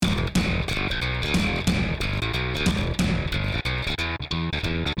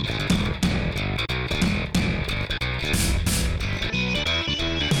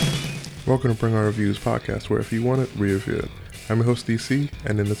Welcome to Bring Our Reviews podcast, where if you want it, we review it. I'm your host DC,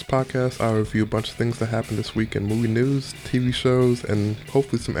 and in this podcast, I'll review a bunch of things that happened this week in movie news, TV shows, and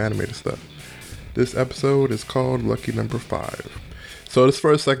hopefully some animated stuff. This episode is called Lucky Number 5. So this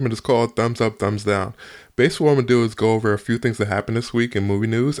first segment is called Thumbs Up, Thumbs Down. Basically what I'm going to do is go over a few things that happened this week in movie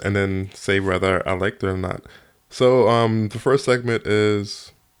news, and then say whether I liked it or not. So the first segment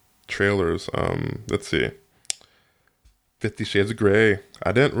is trailers. Let's see. 50 Shades of Grey.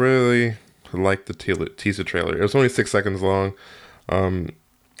 I didn't really like the teaser trailer. It was only 6 seconds long.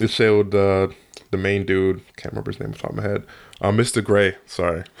 It showed the main dude, can't remember his name off the top of my head, Mr. Grey,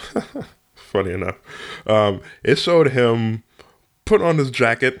 sorry. Funny enough. It showed him put on his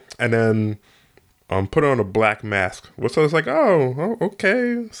jacket and then put on a black mask. So it's like, oh,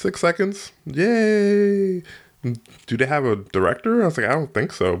 okay, 6 seconds. Yay. Do they have a director? I was like, I don't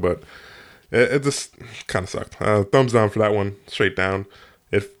think so, but it just kind of sucked. Thumbs down for that one, straight down.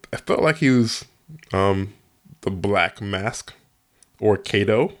 It felt like he was the Black Mask or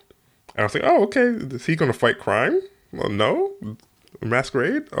Kato. And I was like, oh, okay, is he going to fight crime? Well, no.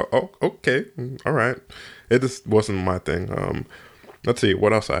 Masquerade? Oh, okay, all right. It just wasn't my thing. Let's see,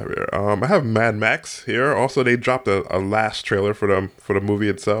 what else I have here? I have Mad Max here. Also, they dropped a last trailer for the movie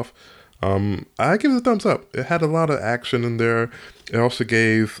itself. I give it a thumbs up. It had a lot of action in there. It also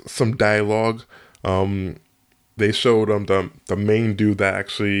gave some dialogue. They showed the main dude that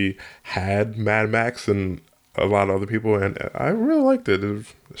actually had Mad Max and a lot of other people, and I really liked it. It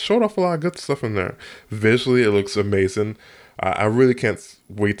showed off a lot of good stuff in there. Visually, it looks amazing. I really can't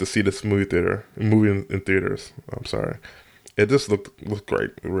wait to see this movie in theaters. I'm sorry. It just looked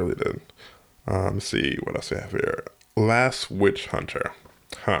great. It really did. Let's see what else I have here. Last Witch Hunter.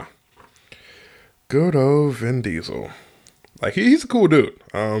 Good old Vin Diesel. Like, he's a cool dude.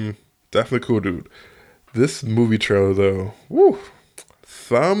 Definitely cool dude. This movie trailer, though, woo,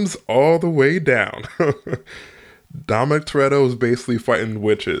 thumbs all the way down. Dominic Toretto is basically fighting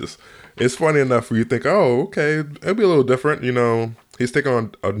witches. It's funny enough where you think, oh, okay, it'll be a little different. You know, he's taking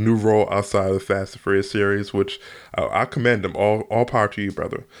on a new role outside of the Fast and Furious series, which I commend him. All power to you,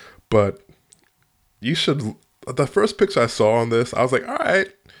 brother. But you should. The first picture I saw on this, I was like, all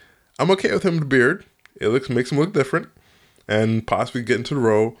right, I'm okay with him with the beard. It makes him look different and possibly get into the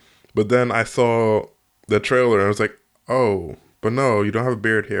role. But then I saw the trailer and I was like, oh, but no, you don't have a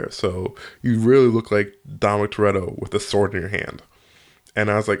beard here. So you really look like Dominic Toretto with a sword in your hand. And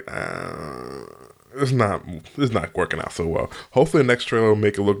I was like, it's not working out so well. Hopefully the next trailer will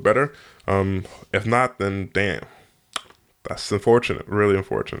make it look better. If not, then damn. That's unfortunate. Really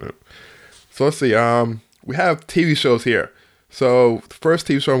unfortunate. So let's see. We have TV shows here. So the first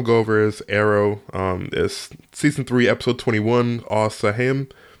TV show I'm going to go over is Arrow. It's season 3, episode 21, Al-Sahim.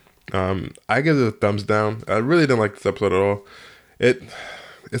 I give it a thumbs down. I really didn't like this episode at all.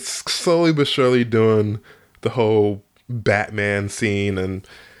 It's slowly but surely doing the whole Batman scene, and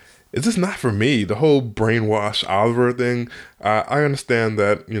it's just not for me. The whole brainwash Oliver thing. I understand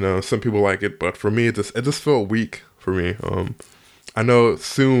that, you know, some people like it, but for me, it just felt weak for me. I know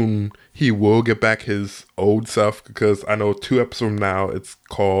soon he will get back his old self, because I know 2 episodes from now it's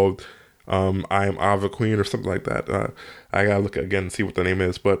called I Am Oliver Queen or something like that. I gotta look again and see what the name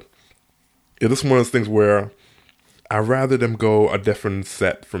is, but it's just one of those things where I'd rather them go a different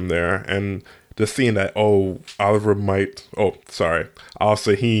set from there, and just seeing that, Al-Sahim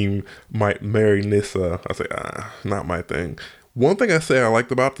might marry Nissa. I was like, not my thing. One thing I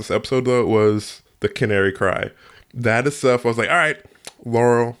liked about this episode, though, was the canary cry. That itself, I was like, all right,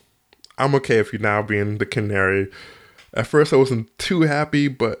 Laurel, I'm okay with you now being the canary. At first, I wasn't too happy,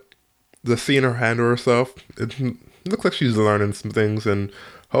 but just seeing her handle herself, it looks like she's learning some things, and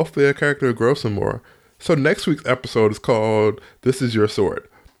hopefully her character will grow some more. So next week's episode is called This Is Your Sword,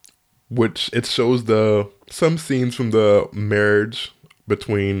 which it shows some scenes from the marriage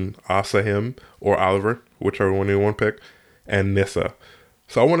between Al-Sahim or Oliver, whichever one you want to pick, and Nissa.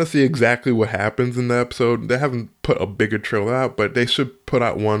 So I want to see exactly what happens in the episode. They haven't put a bigger trailer out, but they should put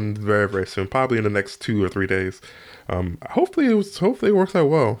out one very, very soon, probably in the next 2 or 3 days. Hopefully it works out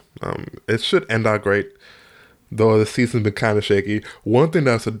well. It should end out great, though the season's been kind of shaky. One thing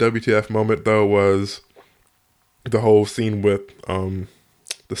that's a WTF moment, though, was the whole scene with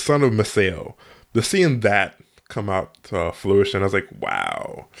the son of Maceo. The seeing that come out to fruition, I was like,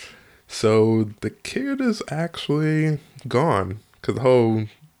 wow. So the kid is actually gone, because the whole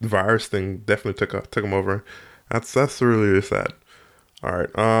virus thing definitely took him over. That's really, really sad. All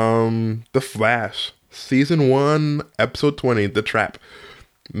right. The Flash, season 1, episode 20, The Trap.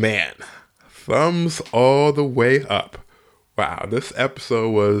 Man, thumbs all the way up. Wow, this episode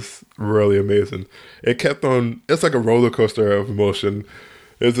was really amazing. It kept on, it's like a roller coaster of emotion.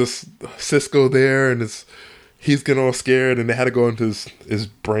 there's this Cisco there, and he's getting all scared, and they had to go into his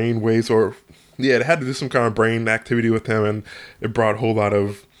brain waves, or yeah, they had to do some kind of brain activity with him, and it brought a whole lot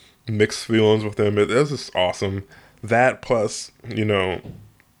of mixed feelings with him. It was just awesome. That plus,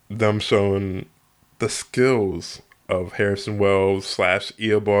 them showing the skills of Harrison Wells /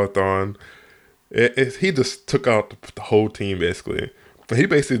 Eobard Thawne. He just took out the whole team, basically. He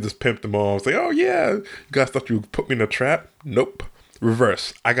basically just pimped them all. It's like, oh yeah, you guys thought you put me in a trap? Nope.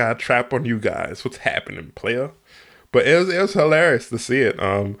 Reverse. I got a trap on you guys. What's happening, player? But it was hilarious to see it.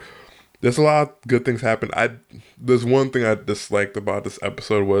 There's a lot of good things happen. There's one thing I disliked about this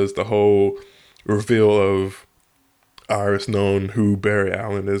episode was the whole reveal of Iris knowing who Barry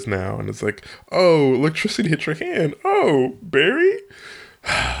Allen is now. And it's like, oh, electricity hit your hand. Oh, Barry?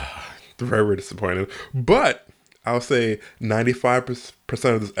 Very, very disappointing. But I'll say 95%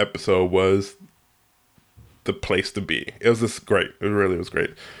 of this episode was the place to be. It was just great. It really was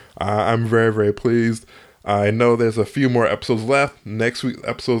great. I'm very, very pleased. I know there's a few more episodes left. Next week's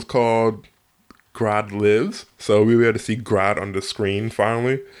episode is called Grodd Lives. So we'll be able to see Grodd on the screen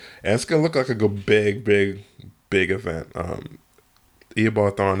finally. And it's going to look like a big, big, big event.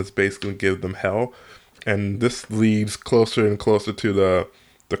 Eobard Thawne is basically going to give them hell. And this leads closer and closer to the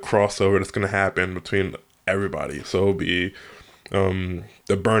crossover that's going to happen between everybody. So it'll be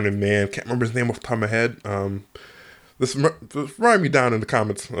the Burning Man. Can't remember his name off the top of my head. This write me down in the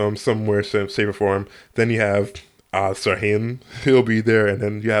comments somewhere, save it for him. Then you have Sarhin. He'll be there. And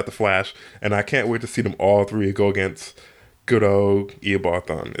then you have the Flash. And I can't wait to see them all three go against good old Eobard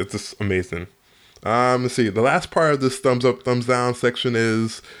Thawne. It's just amazing. Let's see. The last part of this thumbs up, thumbs down section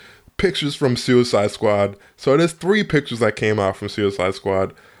is pictures from Suicide Squad. So there's 3 pictures that came out from Suicide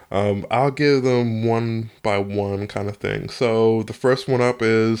Squad. I'll give them one by one kind of thing. So the first one up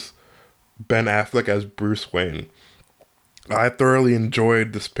is Ben Affleck as Bruce Wayne. I thoroughly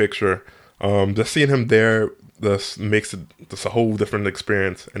enjoyed this picture. Just seeing him there, this makes it just a whole different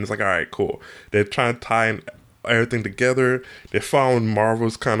experience. And it's like, all right, cool. They're trying to tie everything together. They're following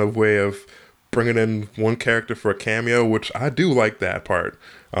Marvel's kind of way of bringing in one character for a cameo, which I do like that part.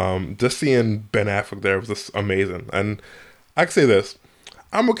 Just seeing Ben Affleck there was just amazing. And I can say this,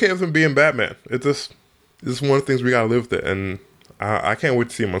 I'm okay with him being Batman. It's one of the things we gotta live with it, and I can't wait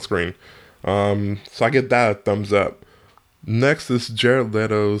to see him on screen. So I get that a thumbs up. Next is Jared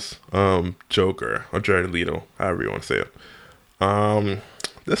Leto's Joker, or Jared Leto, however you want to say it.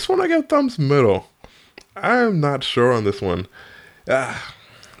 This one I give thumbs middle. I'm not sure on this one.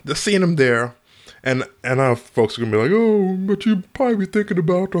 Just seeing him there, and I know folks are gonna be like, oh, but you probably be thinking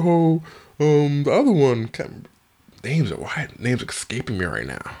about the whole the other one. Names are escaping me right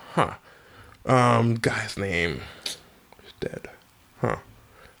now, huh? Guy's name is dead, huh?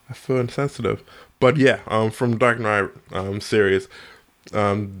 I feel insensitive, but yeah, from Dark Knight series,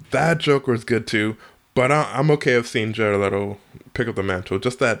 that Joker is good too. But I'm okay with seeing Jared Leto pick up the mantle.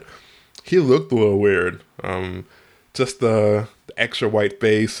 Just that he looked a little weird. Just the extra white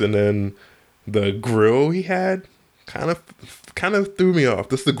face and then the grill he had kind of threw me off.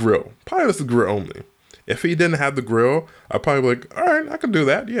 Just the grill, probably just the grill only. If he didn't have the grill, I'd probably be like, all right, I can do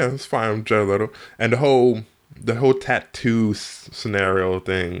that. Yeah, it's fine, Jared Leto. And the whole tattoo scenario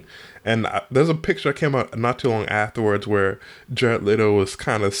thing. And there's a picture that came out not too long afterwards where Jared Leto was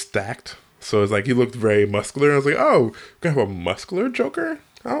kind of stacked. So it's like he looked very muscular. And I was like, oh, we're going to have a muscular Joker?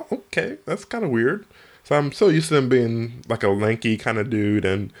 Oh, okay. That's kind of weird. So I'm so used to him being like a lanky kind of dude.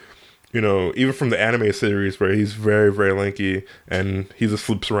 And, even from the anime series where he's very, very lanky and he just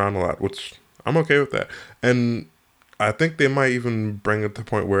flips around a lot, which I'm okay with that. And I think they might even bring it to the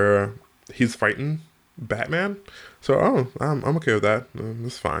point where he's fighting Batman. So, I'm okay with that.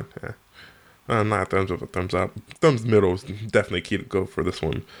 That's fine. Yeah. Not thumbs up or thumbs up. Thumbs middle is definitely key to go for this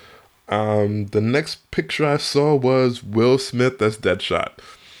one. The next picture I saw was Will Smith as Deadshot.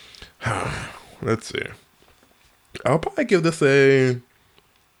 Let's see. I'll probably give this let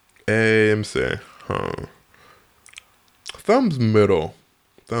me see. Thumbs middle.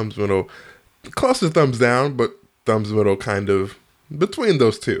 Close to thumbs down, but thumbs middle kind of between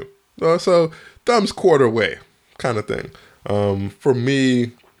those two. So thumbs quarter way kind of thing. For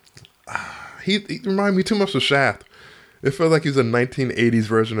me, he reminded me too much of Shaft. It felt like he's a 1980s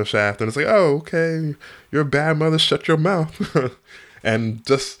version of Shaft. And it's like, oh, okay, you're a bad mother, shut your mouth. And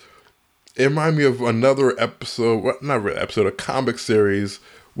just, it reminded me of another episode, not really episode, a comic series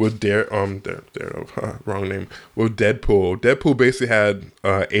with wrong name, with Deadpool. Deadpool basically had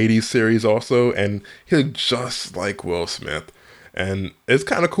 80s series also, and he looked just like Will Smith. And it's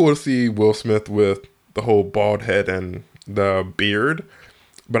kind of cool to see Will Smith with the whole bald head and the beard.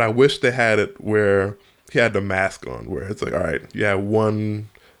 But I wish they had it where he had the mask on, where it's like, all right, you have one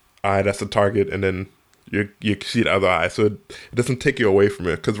eye that's the target, and then you see the other eye, so it doesn't take you away from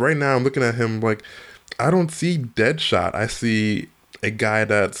it. Because right now I'm looking at him like I don't see Deadshot. I see a guy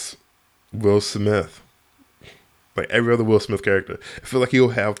that's Will Smith, like every other Will Smith character. I feel like he'll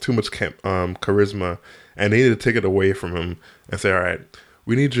have too much charisma, and they need to take it away from him and say, all right,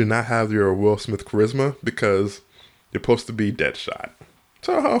 we need you to not have your Will Smith charisma because you're supposed to be Deadshot.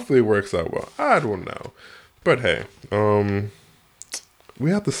 So hopefully it works out well. I don't know, but hey,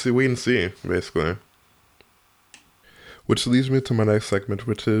 we have to wait and see, basically. Which leads me to my next segment,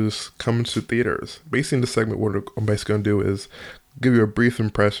 which is coming to theaters. Basically, in this segment, what I'm basically going to do is give you a brief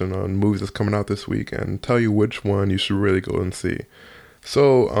impression on movies that's coming out this week and tell you which one you should really go and see.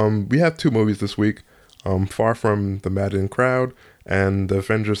 So, we have 2 movies this week, Far From the Madding Crowd and The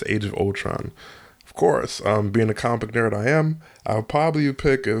Avengers Age of Ultron. Of course, being a comic book nerd I am, I'll probably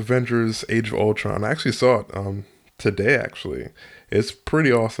pick Avengers Age of Ultron. I actually saw it today, actually. It's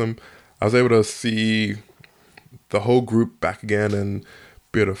pretty awesome. I was able to see the whole group back again and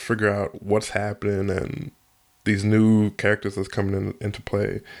be able to figure out what's happening and these new characters that's coming into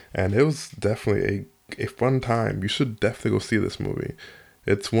play. And it was definitely a fun time. You should definitely go see this movie.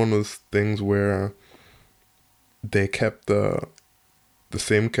 It's one of those things where they kept the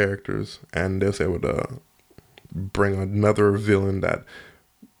same characters and they was able to bring another villain that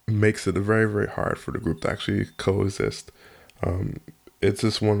makes it very, very hard for the group to actually coexist. It's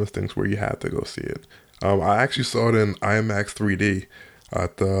just one of those things where you have to go see it. I actually saw it in IMAX 3D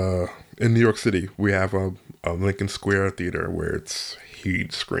in New York City. We have a Lincoln Square theater where it's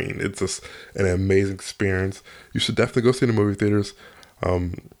huge screen. It's just an amazing experience. You should definitely go see the movie theaters.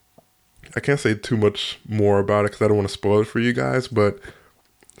 I can't say too much more about it because I don't want to spoil it for you guys, but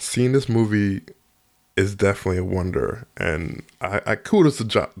seeing this movie is definitely a wonder. And I kudos to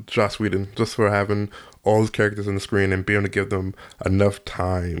Joss Whedon just for having all his characters on the screen and being able to give them enough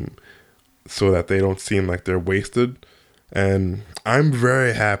time so that they don't seem like they're wasted. And I'm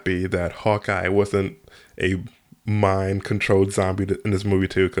very happy that Hawkeye wasn't a mind-controlled zombie in this movie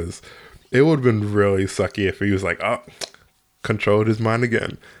too, because it would have been really sucky if he was like, oh, controlled his mind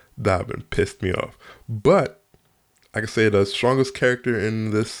again. That would have been pissed me off. But I can say the strongest character in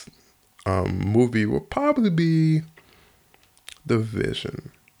this movie will probably be the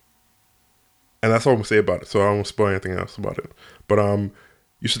Vision. And that's all I'm going to say about it, so I won't spoil anything else about it. But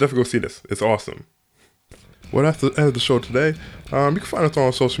you should definitely go see this. It's awesome. Well, that's the end of the show today. You can find us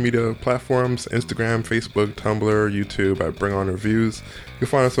on social media platforms, Instagram, Facebook, Tumblr, YouTube at Bring On Reviews. You can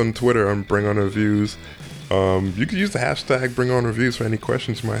find us on Twitter on Bring On Reviews. You can use the hashtag Bring On Reviews for any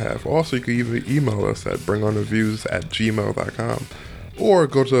questions you might have. Also, you can even email us at bringonreviews@gmail.com. Or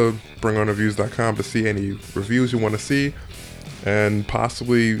go to bringonreviews.com to see any reviews you want to see and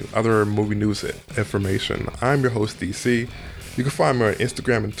possibly other movie news information. I'm your host, DC. You can find me on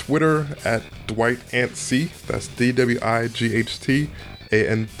Instagram and Twitter at DwightAntC. That's DWIGHTANTC.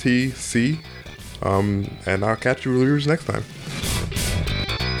 And I'll catch you reviewers next time.